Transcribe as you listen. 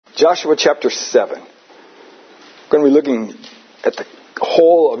Joshua chapter 7. We're going to be looking at the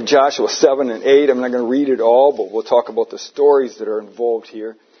whole of Joshua 7 and 8. I'm not going to read it all, but we'll talk about the stories that are involved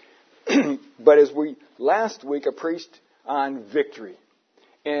here. But last week I preached on victory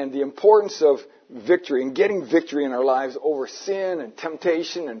and the importance of victory and getting victory in our lives over sin and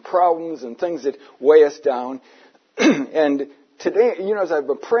temptation and problems and things that weigh us down. And today, as I've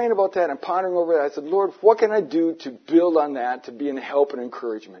been praying about that and pondering over that, I said, Lord, what can I do to build on that, to be in help and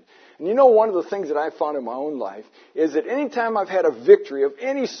encouragement? And one of the things that I've found in my own life is that any time I've had a victory of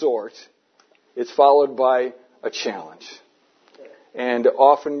any sort, it's followed by a challenge. And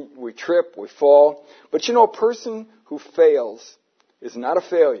often we trip, we fall. But a person who fails is not a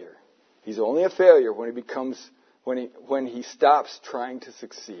failure. He's only a failure when he stops trying to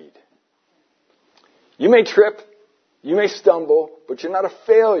succeed. You may trip, you may stumble, but you're not a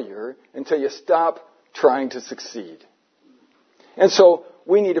failure until you stop trying to succeed. And so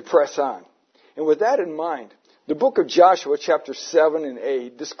we need to press on. And with that in mind, the book of Joshua, chapter 7 and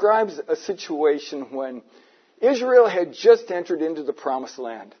 8, describes a situation when Israel had just entered into the promised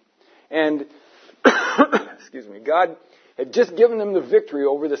land. And, God had just given them the victory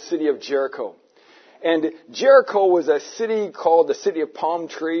over the city of Jericho. And Jericho was a city called the City of Palm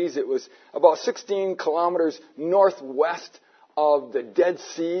Trees. It was about 16 kilometers northwest of the Dead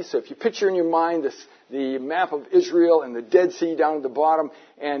Sea. So if you picture in your mind the map of Israel and the Dead Sea down at the bottom,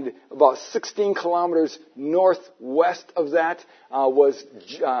 and about 16 kilometers northwest of that was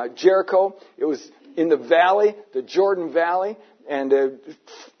Jericho. It was in the valley, the Jordan Valley, and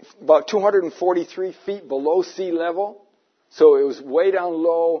about 243 feet below sea level. So it was way down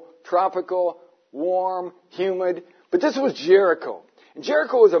low, tropical, warm, humid. But this was Jericho. And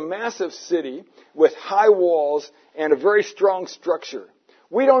Jericho was a massive city with high walls and a very strong structure.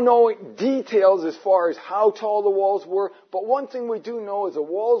 We don't know details as far as how tall the walls were, but one thing we do know is the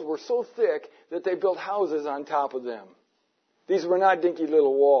walls were so thick that they built houses on top of them. These were not dinky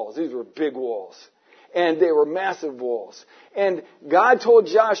little walls. These were big walls. And they were massive walls. And God told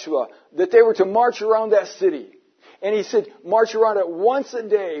Joshua that they were to march around that city. And he said, march around it once a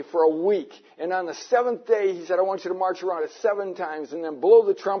day for a week. And on the seventh day, he said, I want you to march around it 7 times and then blow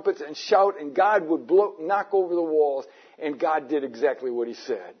the trumpets and shout, and God would knock over the walls. And God did exactly what he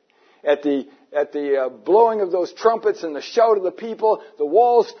said. At the blowing of those trumpets and the shout of the people, the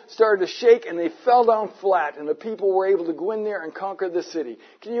walls started to shake and they fell down flat, and the people were able to go in there and conquer the city.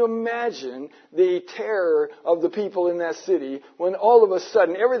 Can you imagine the terror of the people in that city when all of a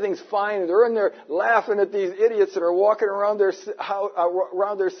sudden everything's fine and they're in there laughing at these idiots that are walking around their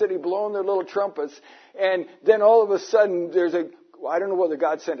city blowing their little trumpets, and then all of a sudden I don't know whether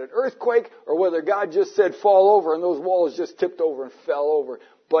God sent an earthquake or whether God just said fall over, and those walls just tipped over and fell over.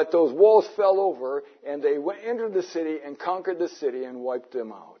 But those walls fell over, and they entered the city and conquered the city and wiped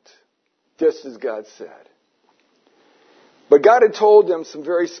them out, just as God said. But God had told them some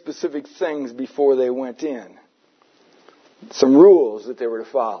very specific things before they went in, some rules that they were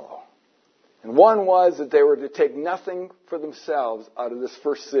to follow. And one was that they were to take nothing for themselves out of this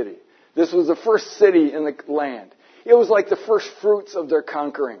first city. This was the first city in the land. It was like the first fruits of their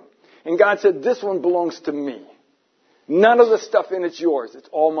conquering. And God said, this one belongs to me. None of the stuff in it's yours. It's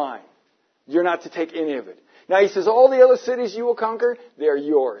all mine. You're not to take any of it. Now he says, all the other cities you will conquer, they are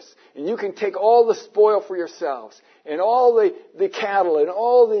yours. And you can take all the spoil for yourselves. And all the cattle and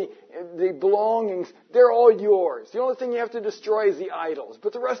all the belongings, they're all yours. The only thing you have to destroy is the idols.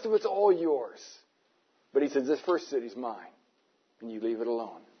 But the rest of it's all yours. But he says, this first city's mine. And you leave it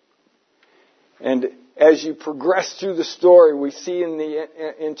alone. And as you progress through the story, we see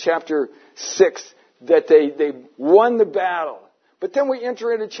in chapter 6 that they won the battle. But then we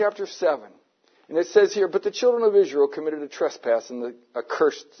enter into chapter 7. And it says here, but the children of Israel committed a trespass in the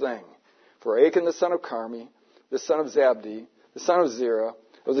accursed thing. For Achan the son of Carmi, the son of Zabdi, the son of Zerah,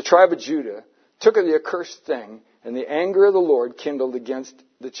 of the tribe of Judah, took of the accursed thing, and the anger of the Lord kindled against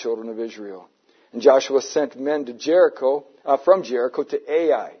the children of Israel. And Joshua sent men to Jericho, from Jericho to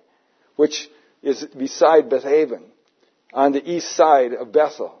Ai, which is beside Bethaven, on the east side of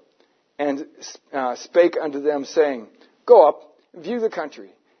Bethel, and spake unto them, saying, go up, and view the country.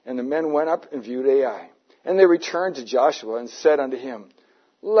 And the men went up and viewed Ai. And they returned to Joshua and said unto him,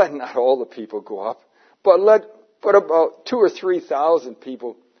 let not all the people go up, but about 2,000 or 3,000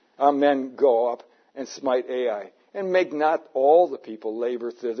 men go up and smite Ai. And make not all the people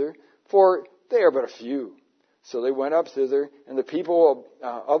labor thither, for they are but a few. So they went up thither, and the people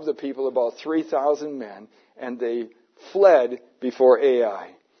about 3,000 men, and they fled before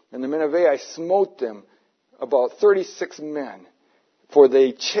Ai. And the men of Ai smote them, about 36 men, for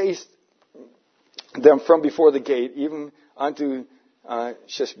they chased them from before the gate, even unto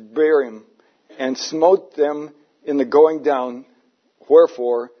Sheshbarim, and smote them in the going down.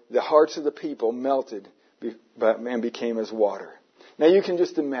 Wherefore the hearts of the people melted and became as water. Now you can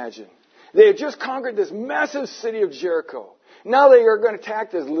just imagine. They had just conquered this massive city of Jericho. Now they are going to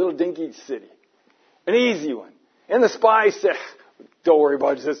attack this little dinky city. An easy one. And the spies said, don't worry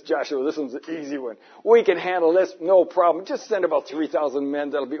about this, Joshua. This one's an easy one. We can handle this, no problem. Just send about 3,000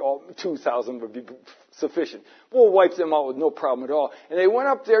 men. That'll be all. 2,000 would be sufficient. We'll wipe them out with no problem at all. And they went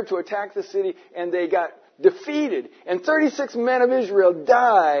up there to attack the city, and they got defeated. And 36 men of Israel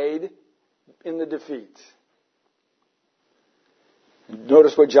died in the defeat.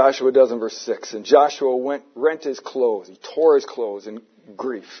 Notice what Joshua does in verse 6. And Joshua rent his clothes. He tore his clothes in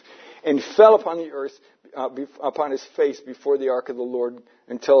grief. And fell upon the earth, upon his face before the ark of the Lord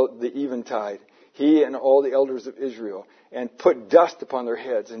until the eventide. He and all the elders of Israel. And put dust upon their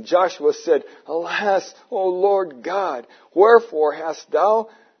heads. And Joshua said, Alas, O Lord God, wherefore hast thou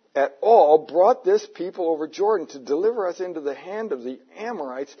at all brought this people over Jordan to deliver us into the hand of the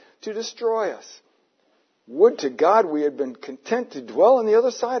Amorites to destroy us? Would to God we had been content to dwell on the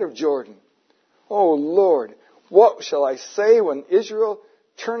other side of Jordan. O Lord, what shall I say when Israel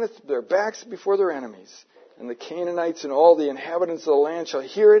turneth their backs before their enemies? And the Canaanites and all the inhabitants of the land shall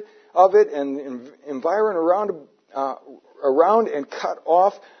hear of it and environ around and cut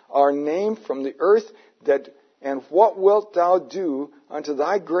off our name from the earth. And what wilt thou do unto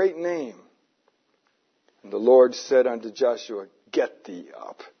thy great name? And the Lord said unto Joshua, Get thee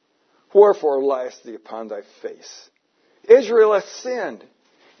up. Wherefore liest thee upon thy face? Israel hath sinned,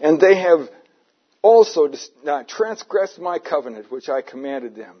 and they have also transgressed my covenant, which I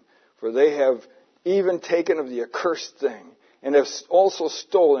commanded them. For they have even taken of the accursed thing, and have also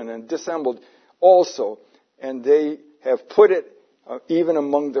stolen and dissembled also, and they have put it even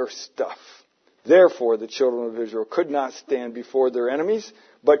among their stuff. Therefore the children of Israel could not stand before their enemies,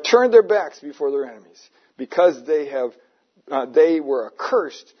 but turned their backs before their enemies, because they were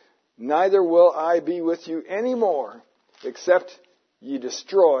accursed. Neither will I be with you any more, except ye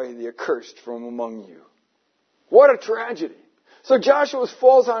destroy the accursed from among you. What a tragedy. So Joshua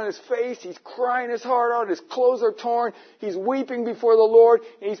falls on his face. He's crying his heart out. His clothes are torn. He's weeping before the Lord.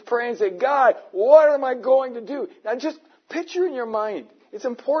 And he's praying and saying, God, what am I going to do? Now just picture in your mind. It's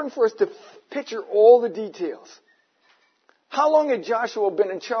important for us to picture all the details. How long had Joshua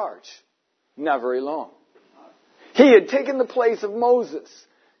been in charge? Not very long. He had taken the place of Moses,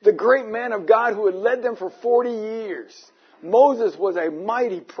 the great man of God who had led them for 40 years. Moses was a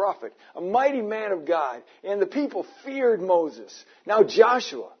mighty prophet, a mighty man of God, and the people feared Moses. Now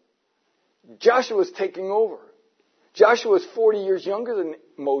Joshua's taking over. Joshua was 40 years younger than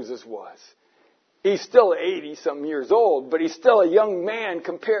Moses was. He's still 80-some years old, but he's still a young man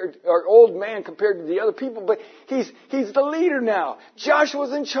old man compared to the other people, but he's the leader now.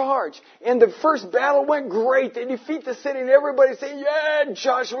 Joshua's in charge. And the first battle went great. They defeat the city and everybody saying, yeah,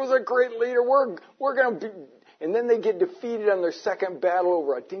 Joshua's a great leader. We're going to be... And then they get defeated on their second battle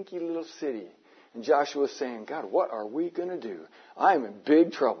over a dinky little city. And Joshua's saying, God, what are we going to do? I'm in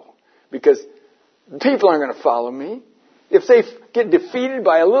big trouble because people aren't going to follow me. If they get defeated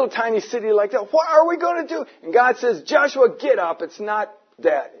by a little tiny city like that, what are we going to do? And God says, Joshua, get up. It's not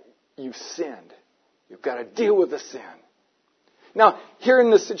that you've sinned. You've got to deal with the sin. Now, here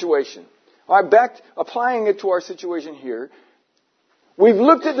in this situation, applying it to our situation here, we've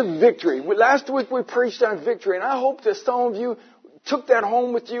looked at the victory. Last week we preached on victory, and I hope that some of you took that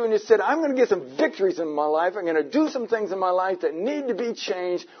home with you and you said, I'm going to get some victories in my life. I'm going to do some things in my life that need to be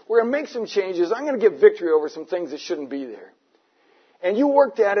changed. We're going to make some changes. I'm going to get victory over some things that shouldn't be there. And you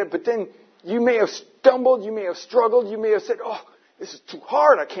worked at it, but then you may have stumbled. You may have struggled. You may have said, oh, this is too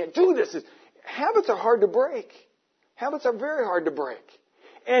hard. I can't do this. Habits are hard to break. Habits are very hard to break.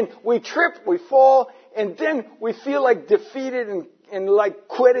 And we trip, we fall, and then we feel like defeated and like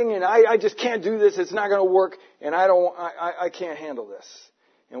quitting, and I just can't do this. It's not going to work, and I can't handle this.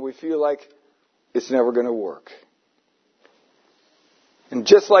 And we feel like it's never going to work. And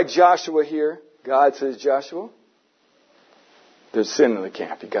just like Joshua here, God says, Joshua, there's sin in the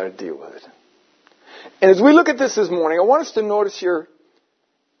camp. You've got to deal with it. And as we look at this morning, I want us to notice here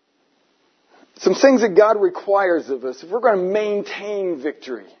some things that God requires of us if we're going to maintain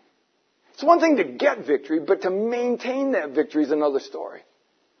victory. It's one thing to get victory, but to maintain that victory is another story.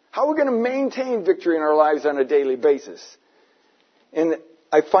 How are we going to maintain victory in our lives on a daily basis? And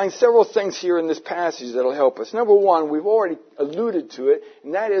I find several things here in this passage that will help us. Number one, we've already alluded to it,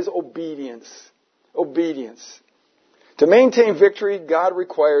 and that is obedience. Obedience. To maintain victory, God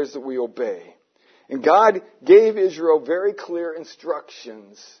requires that we obey. And God gave Israel very clear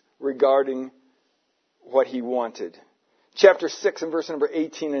instructions regarding what He wanted. chapter 6 and verse number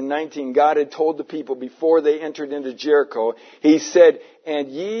 18 and 19, God had told the people before they entered into Jericho, He said, "And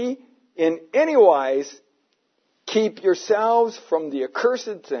ye in any wise keep yourselves from the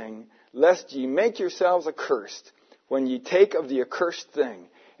accursed thing, lest ye make yourselves accursed, when ye take of the accursed thing,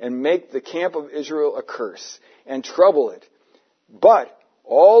 and make the camp of Israel a curse, and trouble it. But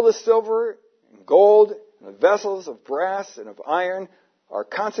all the silver and gold, and the vessels of brass and of iron, are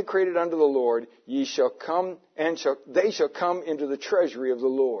consecrated unto the Lord. Ye shall come, they shall come into the treasury of the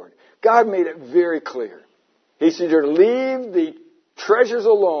Lord." God made it very clear. He said, "You're to leave the treasures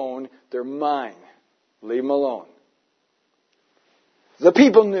alone. They're mine. Leave them alone." The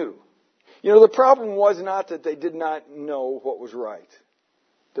people knew. The problem was not that they did not know what was right.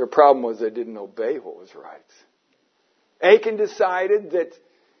 Their problem was they didn't obey what was right. Achan decided that,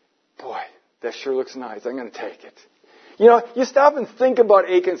 boy, that sure looks nice. I'm going to take it. You stop and think about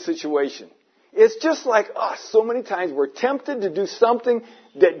Achan's situation. It's just like us. So many times we're tempted to do something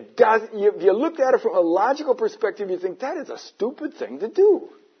that does, if you look at it from a logical perspective, you think that is a stupid thing to do.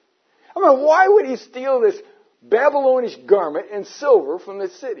 I mean, why would he steal this Babylonish garment and silver from the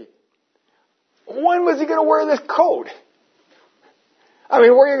city? When was he going to wear this coat? I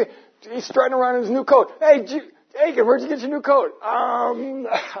mean, he's strutting around in his new coat. Hey, Achan, where'd you get your new coat? Well,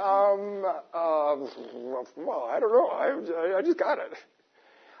 I don't know. I just got it.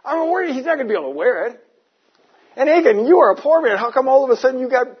 I mean, he's not going to be able to wear it. And Achan, you are a poor man. How come all of a sudden you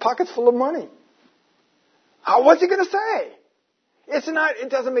got pockets full of money? What's he going to say? It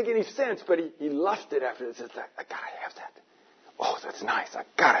doesn't make any sense, but he lusted after it. He says, I gotta have that. Oh, that's nice. I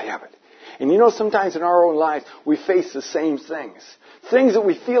gotta have it. And sometimes in our own lives, we face the same things. Things that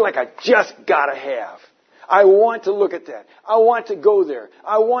we feel like I just gotta have. I want to look at that. I want to go there.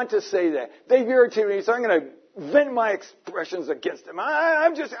 I want to say that. They've irritated me, so I'm going to vent my expressions against them. I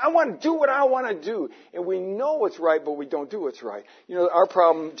want to do what I want to do. And we know what's right, but we don't do what's right. Our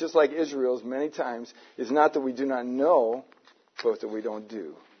problem, just like Israel's many times, is not that we do not know, but that we don't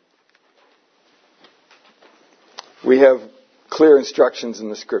do. We have clear instructions in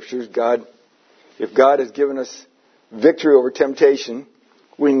the Scriptures. If God has given us victory over temptation,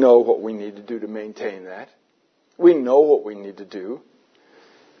 we know what we need to do to maintain that. We know what we need to do.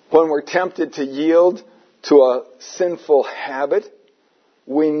 When we're tempted to yield to a sinful habit,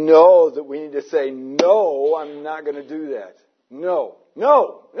 we know that we need to say, "No, I'm not going to do that. No,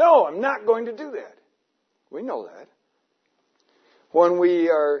 I'm not going to do that." We know that. When we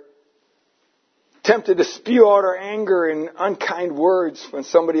are tempted to spew out our anger in unkind words when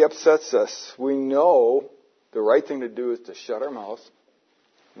somebody upsets us, we know the right thing to do is to shut our mouth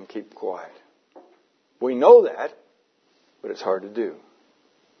and keep quiet. We know that, but it's hard to do.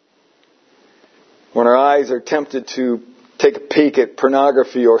 When our eyes are tempted to take a peek at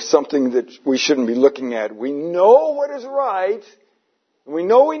pornography or something that we shouldn't be looking at, we know what is right, and we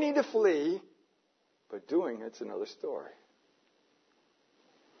know we need to flee, but doing it's another story.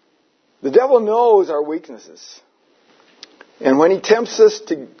 The devil knows our weaknesses. And when he tempts us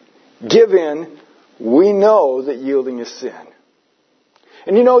to give in, we know that yielding is sin.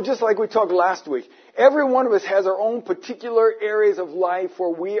 And just like we talked last week, every one of us has our own particular areas of life where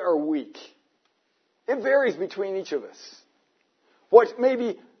we are weak. It varies between each of us. What may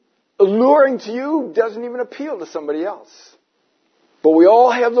be alluring to you doesn't even appeal to somebody else. But we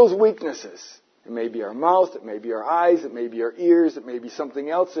all have those weaknesses. It may be our mouth, it may be our eyes, it may be our ears, it may be something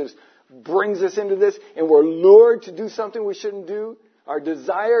else that brings us into this, and we're lured to do something we shouldn't do. Our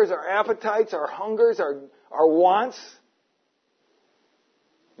desires, our appetites, our hungers, our wants.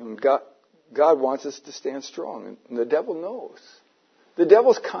 And God wants us to stand strong, and the devil knows. The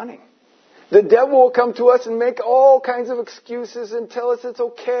devil's cunning. The devil will come to us and make all kinds of excuses and tell us it's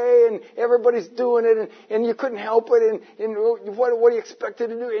okay and everybody's doing it and you couldn't help it and what are you expected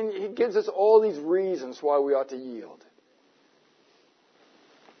to do? And he gives us all these reasons why we ought to yield.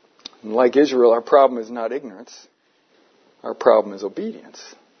 And like Israel, our problem is not ignorance. Our problem is obedience.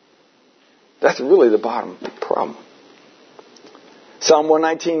 That's really the bottom problem. Psalm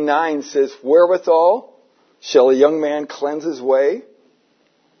 119:9 says, "Wherewithal shall a young man cleanse his way?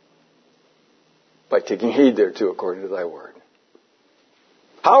 By taking heed thereto according to thy word."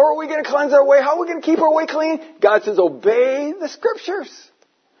 How are we going to cleanse our way? How are we going to keep our way clean? God says, obey the Scriptures.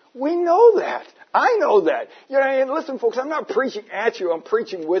 We know that. I know that. And listen, folks, I'm not preaching at you. I'm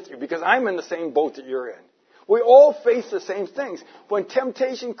preaching with you because I'm in the same boat that you're in. We all face the same things. When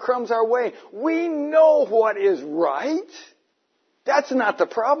temptation comes our way, we know what is right. That's not the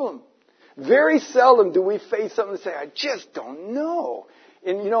problem. Very seldom do we face something and say, I just don't know.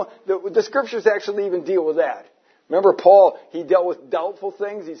 And the Scriptures actually even deal with that. Remember Paul, he dealt with doubtful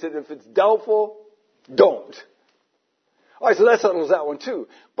things. He said, if it's doubtful, don't. All right, so that settles that one too.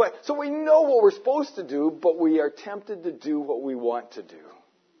 But so we know what we're supposed to do, but we are tempted to do what we want to do.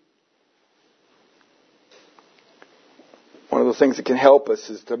 One of the things that can help us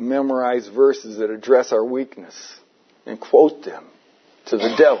is to memorize verses that address our weakness and quote them to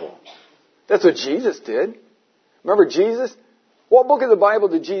the devil. That's what Jesus did. Remember Jesus? What book of the Bible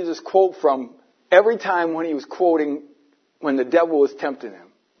did Jesus quote from every time when he was quoting when the devil was tempting him?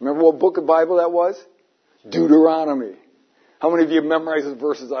 Remember what book of the Bible that was? Deuteronomy. How many of you memorize the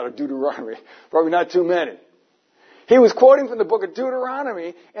verses out of Deuteronomy? Probably not too many. He was quoting from the book of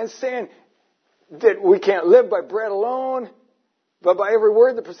Deuteronomy and saying that we can't live by bread alone, but by every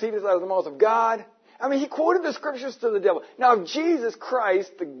word that proceeds out of the mouth of God. I mean, he quoted the scriptures to the devil. Now, if Jesus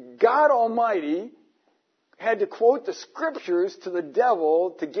Christ, the God Almighty, had to quote the scriptures to the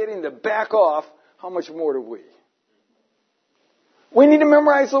devil to get him to back off, how much more do we? We need to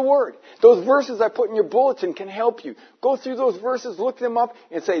memorize the Word. Those verses I put in your bulletin can help you. Go through those verses, look them up,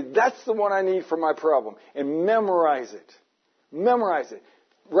 and say, that's the one I need for my problem. And memorize it. Memorize it.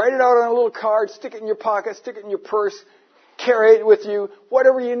 Write it out on a little card, stick it in your pocket, stick it in your purse, carry it with you,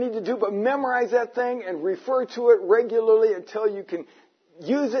 whatever you need to do, but memorize that thing and refer to it regularly until you can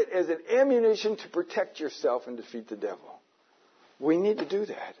use it as an ammunition to protect yourself and defeat the devil. We need to do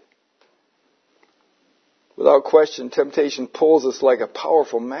that. Without question, temptation pulls us like a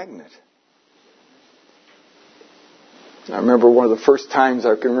powerful magnet. I remember one of the first times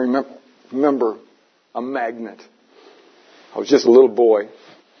I can remember a magnet. I was just a little boy.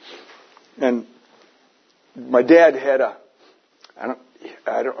 And my dad had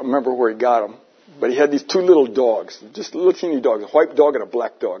I don't remember where he got them, but he had these two little dogs, just little teeny dogs, a white dog and a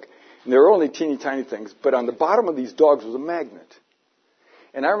black dog. And they were only teeny tiny things, but on the bottom of these dogs was a magnet.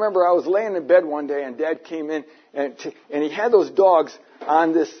 And I remember I was laying in bed one day and Dad came in and he had those dogs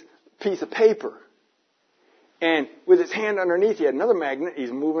on this piece of paper. And with his hand underneath, he had another magnet.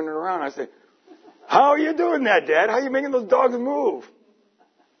 He's moving it around. I said, how are you doing that, Dad? How are you making those dogs move?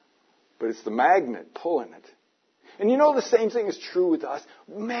 But it's the magnet pulling it. And you know the same thing is true with us.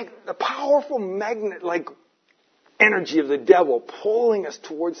 The powerful magnet-like energy of the devil pulling us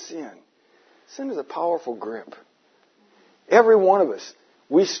towards sin. Sin is a powerful grip. Every one of us,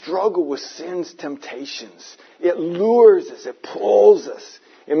 we struggle with sin's temptations. It lures us. It pulls us.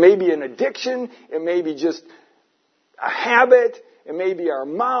 It may be an addiction. It may be just a habit. It may be our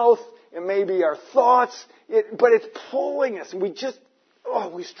mouth. It may be our thoughts. But it's pulling us. And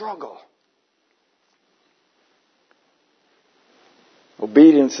we struggle.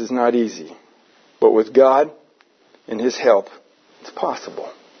 Obedience is not easy. But with God and His help, it's possible.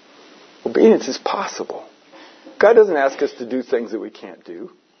 Obedience is possible. God doesn't ask us to do things that we can't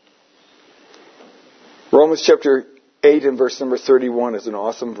do. Romans chapter 8 and verse number 31 is an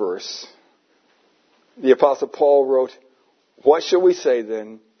awesome verse. The Apostle Paul wrote, what shall we say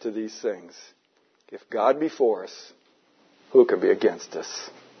then to these things? If God be for us, who can be against us?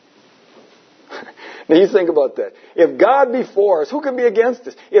 Now you think about that. If God be for us, who can be against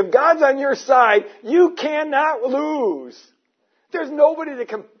us? If God's on your side, you cannot lose. There's nobody that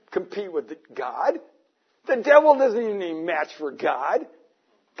can compete with God. The devil doesn't even need a match for God.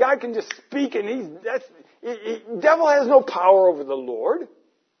 God can just speak and devil has no power over the Lord.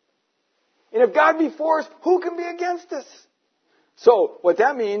 And if God be for us, who can be against us? So what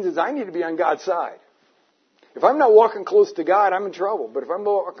that means is I need to be on God's side. If I'm not walking close to God, I'm in trouble. But if I'm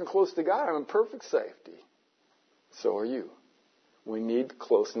walking close to God, I'm in perfect safety. So are you. We need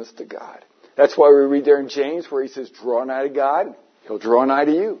closeness to God. That's why we read there in James where he says, draw nigh to God, He'll draw nigh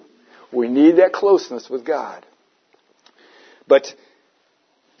to you. We need that closeness with God. But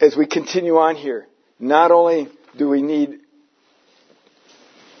as we continue on here, not only do we need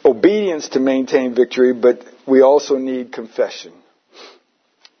obedience to maintain victory, but we also need confession.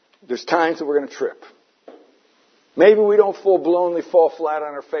 There's times that we're going to trip. Maybe we don't full-blownly fall flat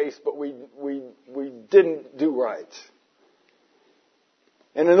on our face, but we didn't do right.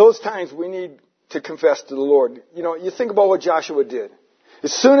 And in those times, we need to confess to the Lord. You know, you think about what Joshua did.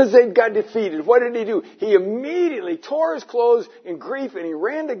 As soon as they got defeated, what did he do? He immediately tore his clothes in grief and he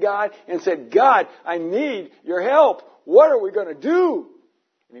ran to God and said, God, I need your help. What are we going to do?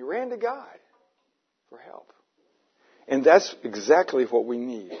 And he ran to God for help. And that's exactly what we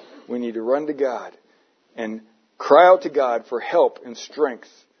need. We need to run to God and cry out to God for help and strength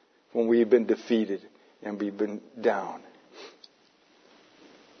when we've been defeated and we've been down.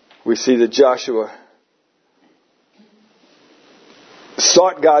 We see that Joshua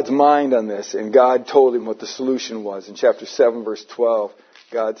sought God's mind on this, and God told him what the solution was. In chapter 7, verse 12,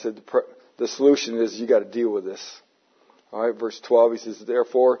 God said the solution is you got to deal with this. All right, verse 12, he says,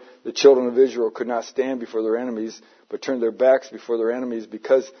 therefore the children of Israel could not stand before their enemies, but turned their backs before their enemies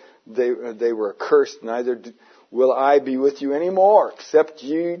because they were accursed. Neither will I be with you anymore, except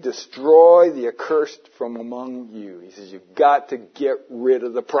ye destroy the accursed from among you. He says, you've got to get rid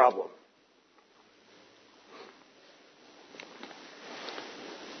of the problem.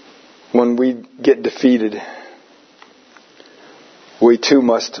 When we get defeated, we too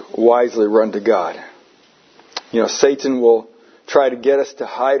must wisely run to God. You know, Satan will try to get us to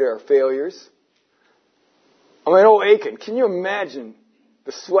hide our failures. I mean, Achan, can you imagine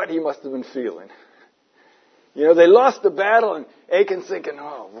the sweat he must have been feeling? You know, they lost the battle, and Achan's thinking,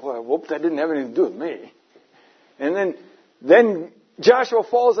 oh, boy, I hope that didn't have anything to do with me. And then Joshua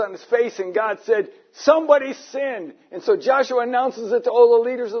falls on his face, and God said, somebody sinned. And so Joshua announces it to all the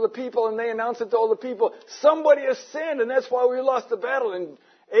leaders of the people, and they announce it to all the people. Somebody has sinned, and that's why we lost the battle. And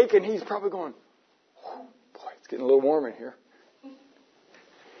Achan, he's probably going, boy, it's getting a little warm in here.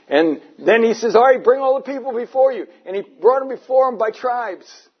 And then he says, all right, bring all the people before you. And he brought them before him by tribes.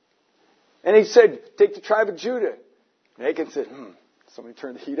 And he said, take the tribe of Judah. And Achan said, somebody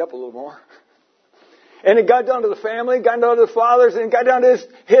turn the heat up a little more. And it got down to the family, got down to the fathers, and it got down to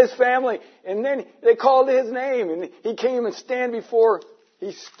his family. And then they called his name. And he came and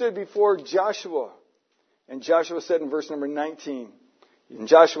he stood before Joshua. And Joshua said in verse number 19, and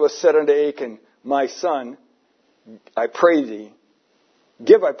Joshua said unto Achan, my son, I pray thee,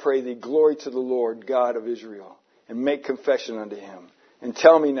 give, I pray thee, glory to the Lord God of Israel, and make confession unto him. And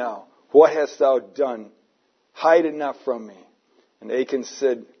tell me now, what hast thou done? Hide it not from me. And Achan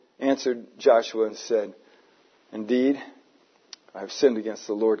answered Joshua and said, indeed, I have sinned against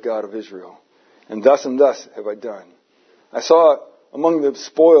the Lord God of Israel, and thus have I done. I saw among the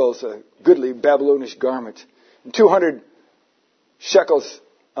spoils a goodly Babylonish garment, and 200 shekels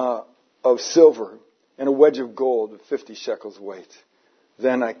of silver, and a wedge of gold of 50 shekels weight.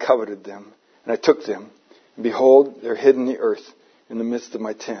 Then I coveted them, and I took them, and behold, they're hid in the earth in the midst of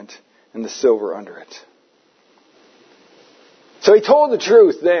my tent, and the silver under it. So he told the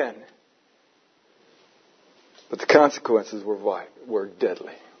truth then, but the consequences were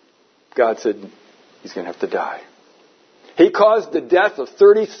deadly. God said he's going to have to die. He caused the death of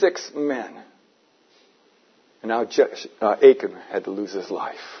 36 men, and now Achan had to lose his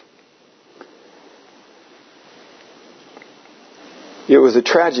life. It was a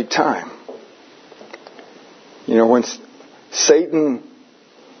tragic time. You know, when Satan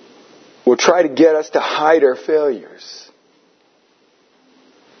will try to get us to hide our failures.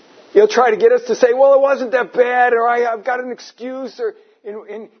 He'll try to get us to say, well, it wasn't that bad, or I've got an excuse,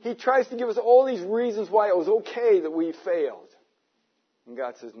 and he tries to give us all these reasons why it was okay that we failed. And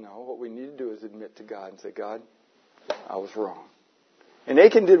God says, no, what we need to do is admit to God and say, God, I was wrong. And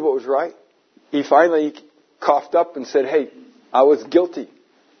Achan did what was right. He finally coughed up and said, hey, I was guilty.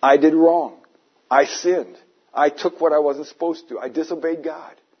 I did wrong. I sinned. I took what I wasn't supposed to. I disobeyed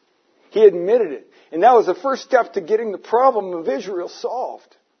God. He admitted it. And that was the first step to getting the problem of Israel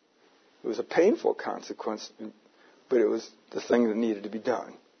solved. It was a painful consequence, but it was the thing that needed to be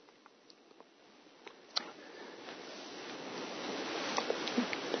done.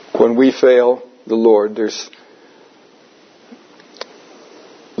 When we fail the Lord is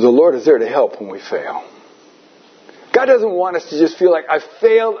there to help when we fail. God doesn't want us to just feel like, I've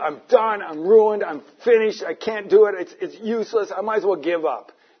failed, I'm done, I'm ruined, I'm finished, I can't do it, it's useless, I might as well give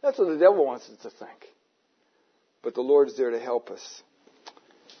up. That's what the devil wants us to think. But the Lord is there to help us.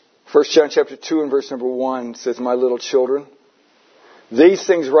 1 John chapter 2 and verse number 1 says, my little children, these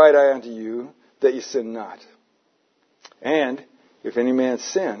things write I unto you, that ye sin not. And if any man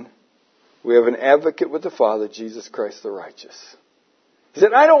sin, we have an advocate with the Father, Jesus Christ the righteous. He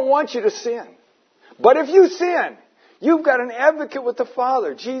said, I don't want you to sin. But if you sin, you've got an advocate with the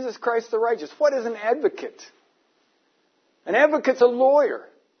Father, Jesus Christ the righteous. What is an advocate? An advocate's a lawyer.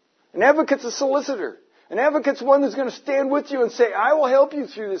 An advocate's a solicitor. An advocate's one who's going to stand with you and say, I will help you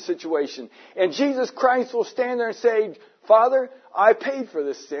through this situation. And Jesus Christ will stand there and say, Father, I paid for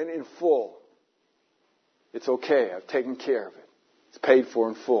this sin in full. It's okay. I've taken care of it. It's paid for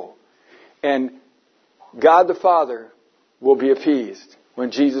in full. And God the Father will be appeased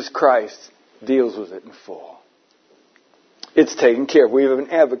when Jesus Christ deals with it in full. It's taken care of. We have an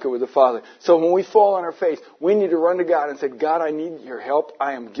advocate with the Father. So when we fall on our face, we need to run to God and say, God, I need your help.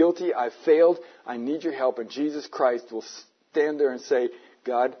 I am guilty. I failed. I need your help. And Jesus Christ will stand there and say,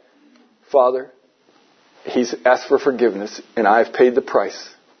 God, Father, he's asked for forgiveness, and I've paid the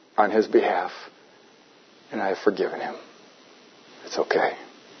price on his behalf, and I have forgiven him. It's okay.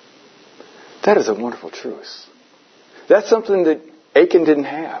 That is a wonderful truth. That's something that Achan didn't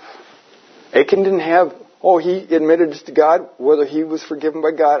have. Achan didn't have Oh, he admitted this to God. Whether he was forgiven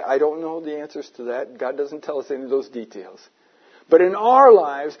by God, I don't know the answers to that. God doesn't tell us any of those details. But in our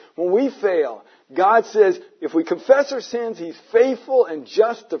lives, when we fail, God says, if we confess our sins, He's faithful and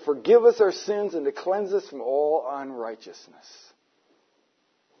just to forgive us our sins and to cleanse us from all unrighteousness.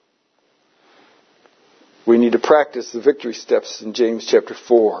 We need to practice the victory steps in James chapter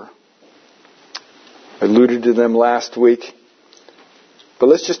 4. I alluded to them last week. But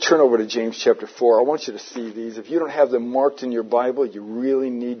let's just turn over to James chapter 4. I want you to see these. If you don't have them marked in your Bible, you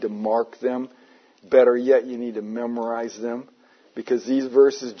really need to mark them. Better yet, you need to memorize them. Because these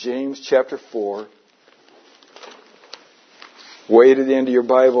verses, James chapter 4, way to the end of your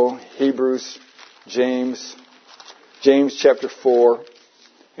Bible, Hebrews, James chapter 4,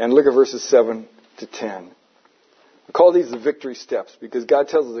 and look at verses 7 to 10. I call these the victory steps because God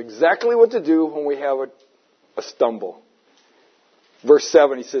tells us exactly what to do when we have a stumble. Verse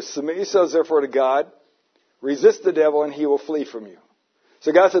 7, he says, submit yourselves therefore to God, resist the devil, and he will flee from you.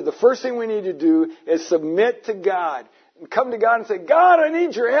 So God said the first thing we need to do is submit to God. And come to God and say, God, I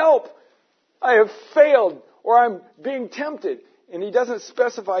need your help. I have failed or I'm being tempted. And he doesn't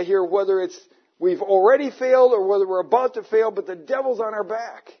specify here whether we've already failed or whether we're about to fail, but the devil's on our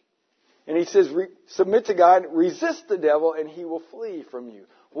back. And he says, submit to God, resist the devil, and he will flee from you.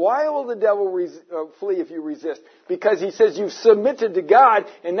 Why will the devil flee if you resist? Because he says you've submitted to God,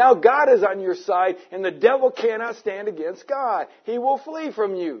 and now God is on your side, and the devil cannot stand against God. He will flee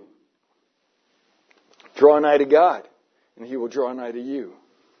from you. Draw nigh to God, and he will draw nigh to you.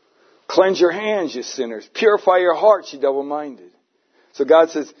 Cleanse your hands, you sinners. Purify your hearts, you double-minded. So God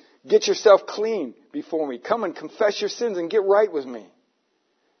says, get yourself clean before me. Come and confess your sins and get right with me.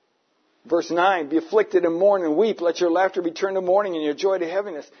 Verse 9, be afflicted and mourn and weep. Let your laughter be turned to mourning and your joy to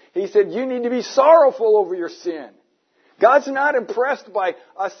heaviness. He said, you need to be sorrowful over your sin. God's not impressed by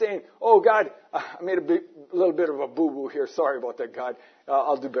us saying, oh, God, I made a little bit of a boo-boo here. Sorry about that, God.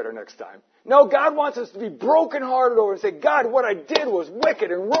 I'll do better next time. No, God wants us to be brokenhearted over and say, God, what I did was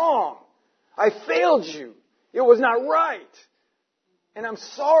wicked and wrong. I failed you. It was not right. And I'm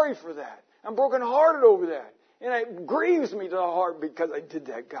sorry for that. I'm brokenhearted over that. And it grieves me to the heart because I did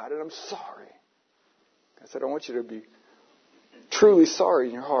that, God, and I'm sorry. I said, I want you to be truly sorry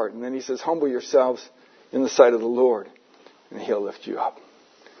in your heart. And then he says, humble yourselves in the sight of the Lord, and he'll lift you up.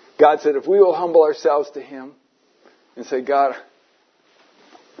 God said, if we will humble ourselves to him and say, God,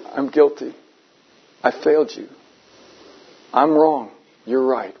 I'm guilty. I failed you. I'm wrong. You're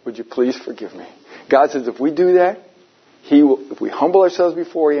right. Would you please forgive me? God says, if we do that, if we humble ourselves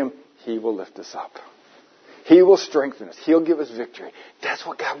before him, he will lift us up. He will strengthen us. He'll give us victory. That's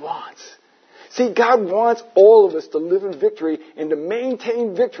what God wants. See, God wants all of us to live in victory, and to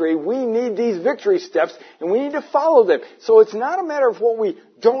maintain victory, we need these victory steps, and we need to follow them. So it's not a matter of what we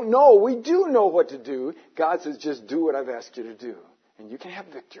don't know. We do know what to do. God says, just do what I've asked you to do, and you can have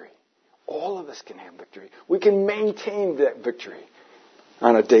victory. All of us can have victory. We can maintain that victory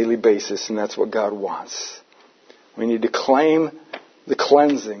on a daily basis, and that's what God wants. We need to claim the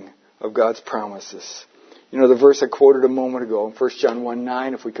cleansing of God's promises. You know, the verse I quoted a moment ago in 1 John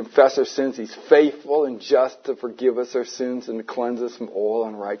 1:9, if we confess our sins, he's faithful and just to forgive us our sins and to cleanse us from all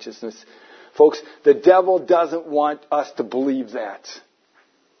unrighteousness. Folks, the devil doesn't want us to believe that.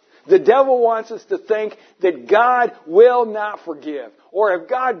 The devil wants us to think that God will not forgive. Or if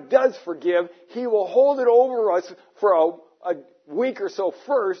God does forgive, he will hold it over us for a week or so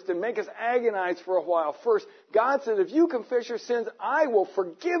first and make us agonize for a while first. God said, if you confess your sins, I will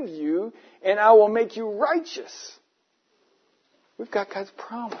forgive you and I will make you righteous. We've got God's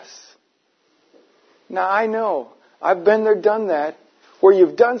promise. Now I know, I've been there, done that, where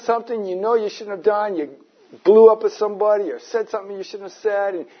you've done something you know you shouldn't have done, you blew up with somebody or said something you shouldn't have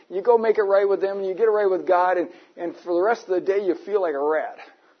said, and you go make it right with them and you get it right with God, and for the rest of the day you feel like a rat.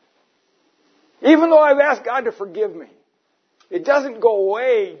 Even though I've asked God to forgive me. It doesn't go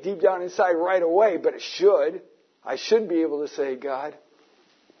away deep down inside right away, but it should. I should be able to say, God,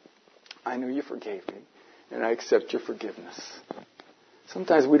 I know you forgave me, and I accept your forgiveness.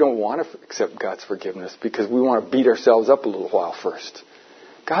 Sometimes we don't want to accept God's forgiveness because we want to beat ourselves up a little while first.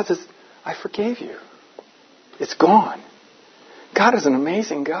 God says, I forgave you. It's gone. God is an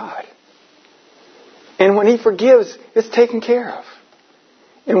amazing God. And when he forgives, it's taken care of.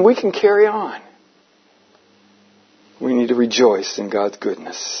 And we can carry on. We need to rejoice in God's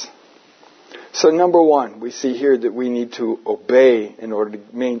goodness. So number one, we see here that we need to obey in order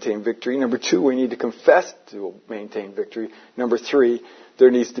to maintain victory. Number two, we need to confess to maintain victory. Number three, there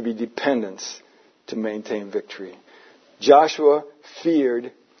needs to be dependence to maintain victory. Joshua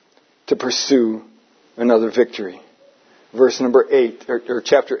feared to pursue another victory. Verse number 8, or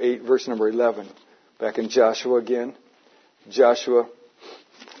chapter 8, verse number 11. Back in Joshua again. Joshua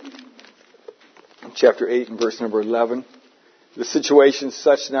chapter 8 and verse number 11. The situation's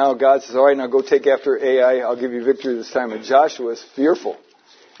such now, God says, all right, now go take after Ai. I'll give you victory this time. And Joshua is fearful.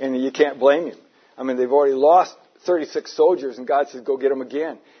 And you can't blame him. I mean, they've already lost 36 soldiers, and God says, go get them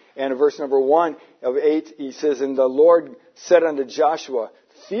again. And in verse number 1 of 8, he says, and the Lord said unto Joshua,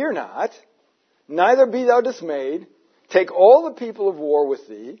 fear not, neither be thou dismayed. Take all the people of war with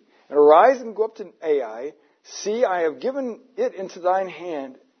thee, and arise and go up to Ai. See, I have given it into thine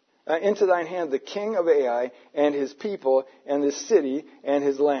hand, the king of Ai, and his people, and this city, and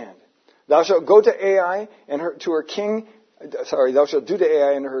his land. Thou shalt go to Ai and to her king. Thou shalt do to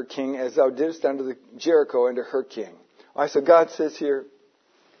Ai and to her king as thou didst unto the Jericho and to her king. All right, so God says here,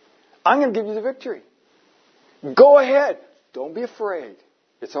 I'm going to give you the victory. Go ahead. Don't be afraid.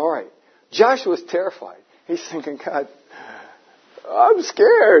 It's all right. Joshua's terrified. He's thinking, God, I'm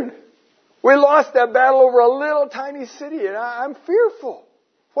scared. We lost that battle over a little tiny city, and I'm fearful.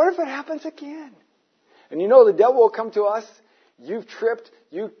 What if it happens again? And you know the devil will come to us. You've tripped,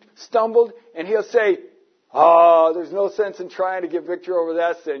 you've stumbled, and he'll say, there's no sense in trying to get victory over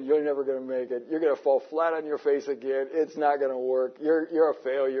that sin. You're never going to make it. You're going to fall flat on your face again. It's not going to work. You're a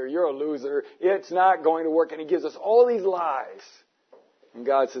failure. You're a loser. It's not going to work. And he gives us all these lies. And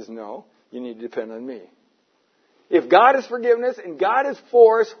God says, no, you need to depend on me. If God is forgiveness and God is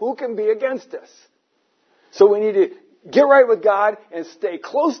for us, who can be against us? So we need to get right with God and stay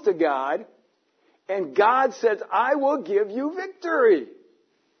close to God. And God says, I will give you victory.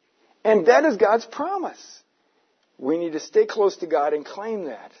 And that is God's promise. We need to stay close to God and claim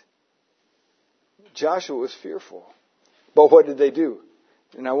that. Joshua was fearful. But what did they do?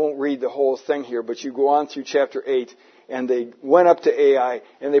 And I won't read the whole thing here, but you go on through chapter 8, and they went up to Ai,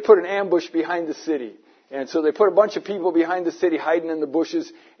 and they put an ambush behind the city. And so they put a bunch of people behind the city hiding in the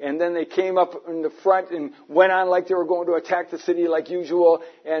bushes, and then they came up in the front and went on like they were going to attack the city like usual.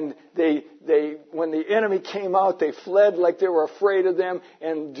 And when the enemy came out, they fled like they were afraid of them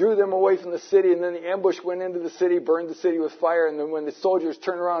and drew them away from the city. And then the ambush went into the city, burned the city with fire. And then when the soldiers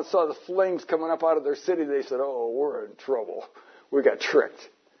turned around and saw the flames coming up out of their city, they said, oh, we're in trouble. We got tricked.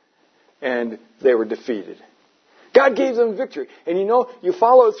 And they were defeated. God gave them victory. And you know, you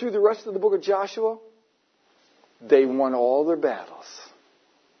follow it through the rest of the book of Joshua, they won all their battles.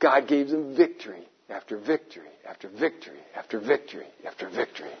 God gave them victory after victory after victory after victory after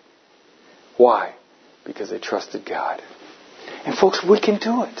victory. Why? Because they trusted God. And folks, we can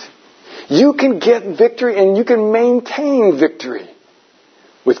do it. You can get victory and you can maintain victory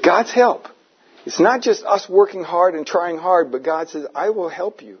with God's help. It's not just us working hard and trying hard, but God says, I will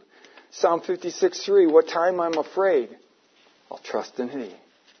help you. Psalm 56:3, what time I'm afraid, I'll trust in Thee.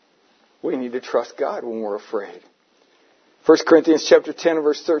 We need to trust God when we're afraid. 1 Corinthians chapter 10,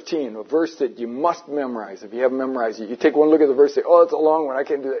 verse 13, a verse that you must memorize. If you haven't memorized it, you take one look at the verse and say, oh, it's a long one, I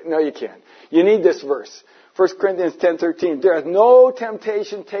can't do that. No, you can't. You need this verse. 1 Corinthians 10:13, there is no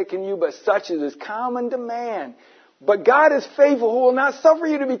temptation taken you but such as is common to man. But God is faithful, who will not suffer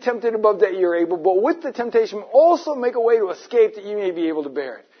you to be tempted above that you are able, but with the temptation also make a way to escape that you may be able to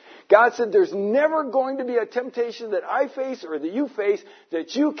bear it. God said there's never going to be a temptation that I face or that you face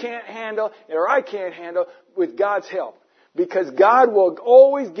that you can't handle or I can't handle with God's help. Because God will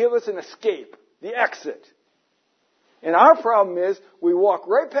always give us an escape, the exit. And our problem is we walk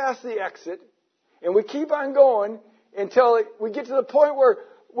right past the exit and we keep on going until we get to the point where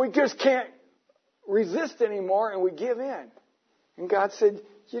we just can't resist anymore and we give in. And God said,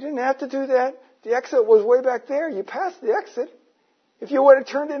 you didn't have to do that. The exit was way back there. You passed the exit. If you would have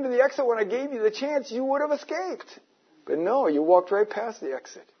turned into the exit when I gave you the chance, you would have escaped. But no, you walked right past the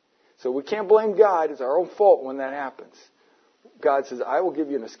exit. So we can't blame God. It's our own fault when that happens. God says, I will give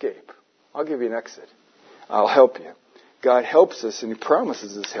you an escape. I'll give you an exit. I'll help you. God helps us and He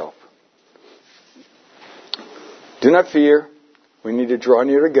promises His help. Do not fear. We need to draw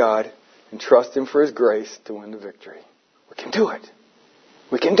near to God and trust Him for His grace to win the victory. We can do it.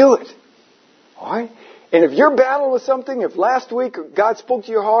 We can do it. All right? And if you're battling with something, if last week God spoke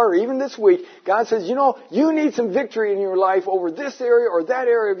to your heart, or even this week, God says, you know, you need some victory in your life over this area or that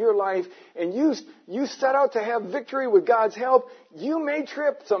area of your life, and you set out to have victory with God's help, you may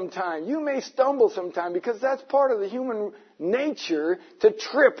trip sometime. You may stumble sometime, because that's part of the human nature to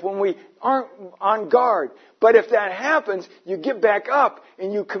trip when we aren't on guard. But if that happens, you get back up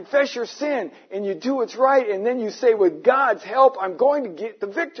and you confess your sin and you do what's right, and then you say, with God's help, I'm going to get the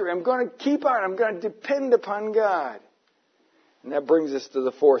victory. I'm going to keep on. I'm going to depend upon God. And that brings us to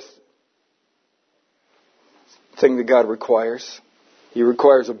the fourth thing that God requires. He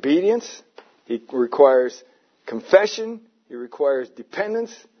requires obedience. He requires confession. He requires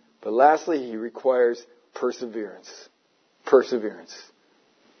dependence. But lastly, He requires perseverance. Perseverance.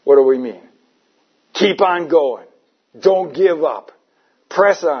 What do we mean? Keep on going. Don't give up.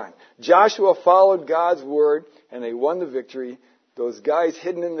 Press on. Joshua followed God's word and they won the victory. Those guys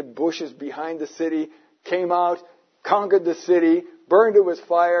hidden in the bushes behind the city came out, conquered the city, burned it with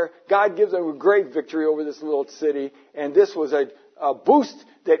fire. God gives them a great victory over this little city. And this was a boost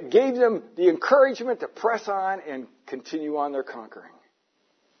that gave them the encouragement to press on and continue on their conquering.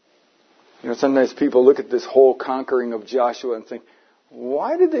 You know, sometimes people look at this whole conquering of Joshua and think,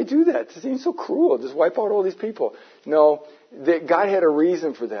 why did they do that? It seems so cruel. Just wipe out all these people. No, God had a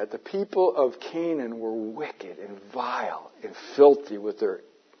reason for that. The people of Canaan were wicked and vile and filthy with their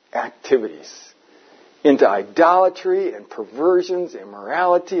activities. Into idolatry and perversions,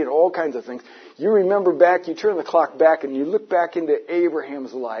 immorality, and all kinds of things. You remember back, you turn the clock back and you look back into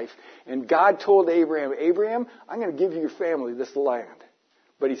Abraham's life, and God told Abraham, Abraham, I'm going to give you your family this land.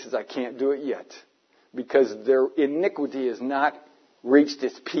 But He says, I can't do it yet, because their iniquity has not reached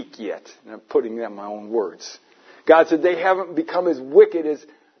its peak yet. And I'm putting that in my own words. God said, they haven't become as wicked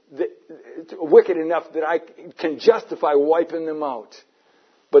enough that I can justify wiping them out.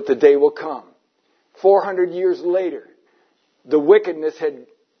 But the day will come. 400 years later, the wickedness had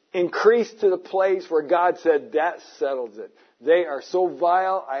increased to the place where God said, that settles it. They are so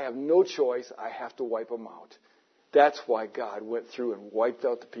vile, I have no choice. I have to wipe them out. That's why God went through and wiped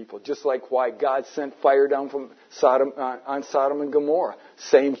out the people. Just like why God sent fire down from Sodom on Sodom and Gomorrah.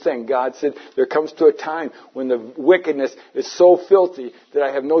 Same thing. God said, there comes to a time when the wickedness is so filthy that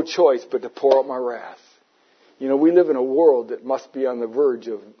I have no choice but to pour out my wrath. You know, we live in a world that must be on the verge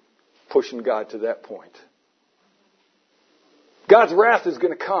of pushing God to that point. God's wrath is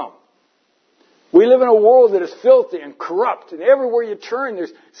going to come. We live in a world that is filthy and corrupt, and everywhere you turn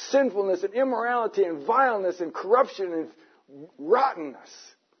there's sinfulness and immorality and vileness and corruption and rottenness.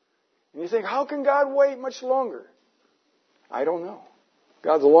 And you think, how can God wait much longer? I don't know.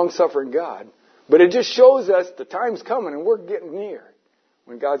 God's a long-suffering God. But it just shows us the time's coming and we're getting near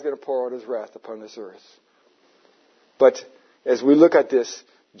when God's going to pour out His wrath upon this earth. But as we look at this,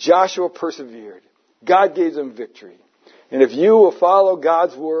 Joshua persevered. God gave them victory. And if you will follow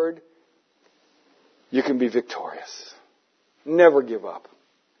God's word, you can be victorious. Never give up.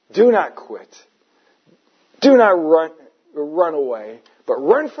 Do not quit. Do not run away, but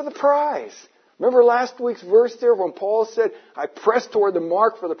run for the prize. Remember last week's verse there when Paul said, I press toward the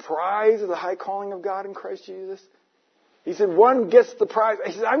mark for the prize of the high calling of God in Christ Jesus? He said, one gets the prize.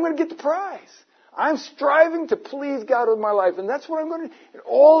 He said, I'm going to get the prize. I'm striving to please God with my life, and that's what I'm going to do. And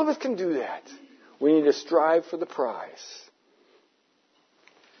all of us can do that. We need to strive for the prize.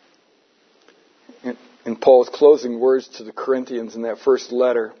 In Paul's closing words to the Corinthians in that first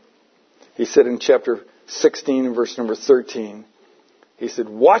letter, he said in chapter 16 and verse number 13, he said,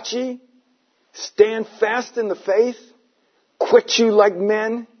 watch ye, stand fast in the faith, quit you like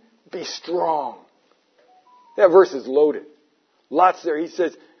men, be strong. That verse is loaded. Lots there. He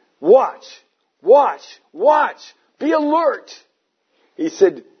says, watch, be alert. He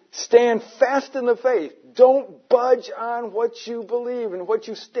said, stand fast in the faith. Don't budge on what you believe and what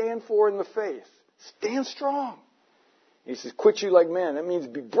you stand for in the faith. Stand strong. He says, quit you like men. That means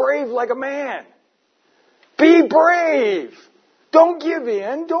be brave like a man. Be brave. Don't give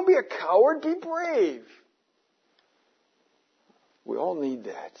in. Don't be a coward. Be brave. We all need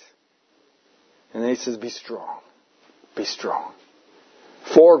that. And then he says, be strong. Be strong.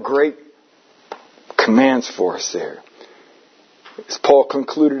 4 great commands for us there. As Paul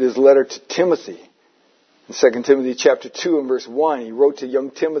concluded his letter to Timothy, in 2 Timothy chapter 2 and verse 1, he wrote to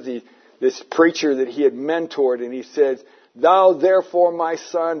young Timothy, this preacher that he had mentored, and he says, thou therefore, my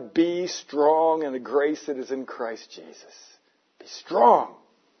son, be strong in the grace that is in Christ Jesus. Be strong.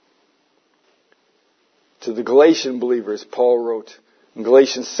 To the Galatian believers, Paul wrote in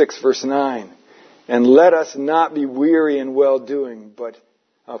Galatians 6 verse 9, and let us not be weary in well-doing, but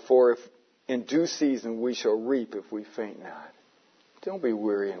for if in due season we shall reap if we faint not. Don't be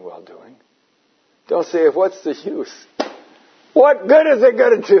weary in well-doing. Don't say, what's the use? What good is it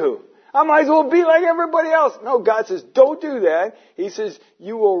going to do? I might as well be like everybody else. No, God says, don't do that. He says,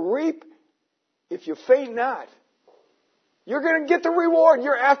 you will reap if you faint not. You're going to get the reward.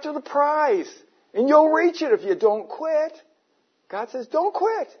 You're after the prize. And you'll reach it if you don't quit. God says, don't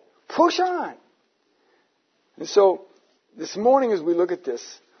quit. Push on. And so, this morning as we look at this,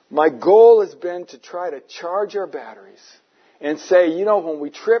 my goal has been to try to charge our batteries and say, you know, when we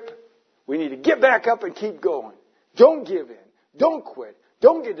trip, we need to get back up and keep going. Don't give in. Don't quit.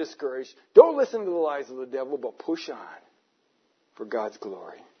 Don't get discouraged. Don't listen to the lies of the devil, but push on for God's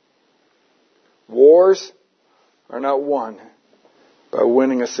glory. Wars are not won by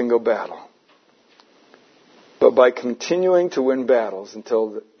winning a single battle, but by continuing to win battles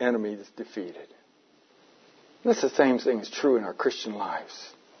until the enemy is defeated. And that's the same thing is true in our Christian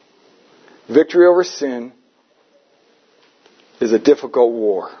lives. Victory over sin is a difficult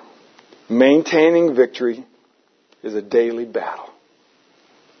war. Maintaining victory is a daily battle.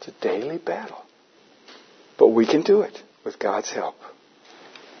 It's a daily battle. But we can do it with God's help.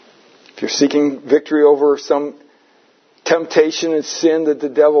 If you're seeking victory over some temptation and sin that the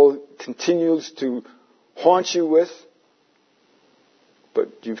devil continues to haunt you with, but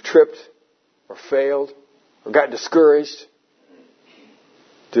you've tripped or failed or got discouraged,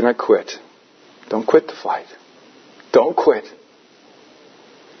 do not quit. Don't quit the fight. Don't quit.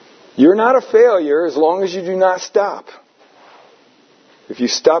 You're not a failure as long as you do not stop. If you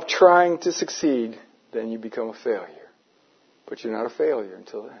stop trying to succeed, then you become a failure. But you're not a failure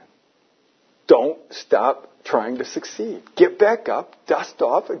until then. Don't stop trying to succeed. Get back up, dust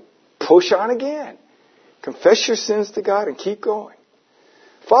off, and push on again. Confess your sins to God and keep going.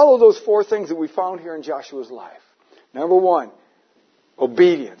 Follow those 4 things that we found here in Joshua's life. Number 1,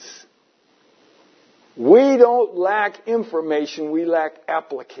 obedience. We don't lack information, we lack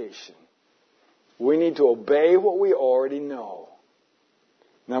application. We need to obey what we already know.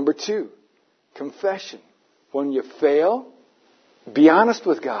 Number 2, confession. When you fail, be honest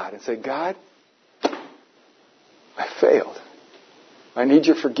with God and say, God, I failed. I need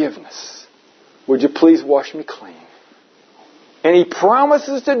your forgiveness. Would you please wash me clean? And He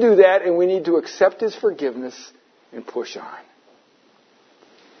promises to do that, and we need to accept His forgiveness and push on.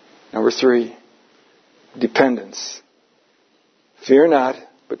 Number 3, dependence. Fear not,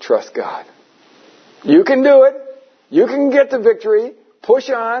 but trust God. You can do it. You can get the victory. Push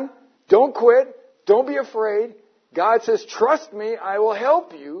on. Don't quit. Don't be afraid. God says, trust me. I will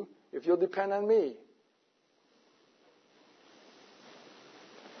help you if you'll depend on me.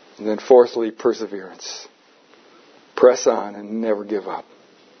 And then 4thly, perseverance. Press on and never give up.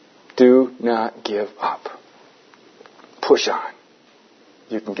 Do not give up. Push on.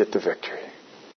 You can get the victory.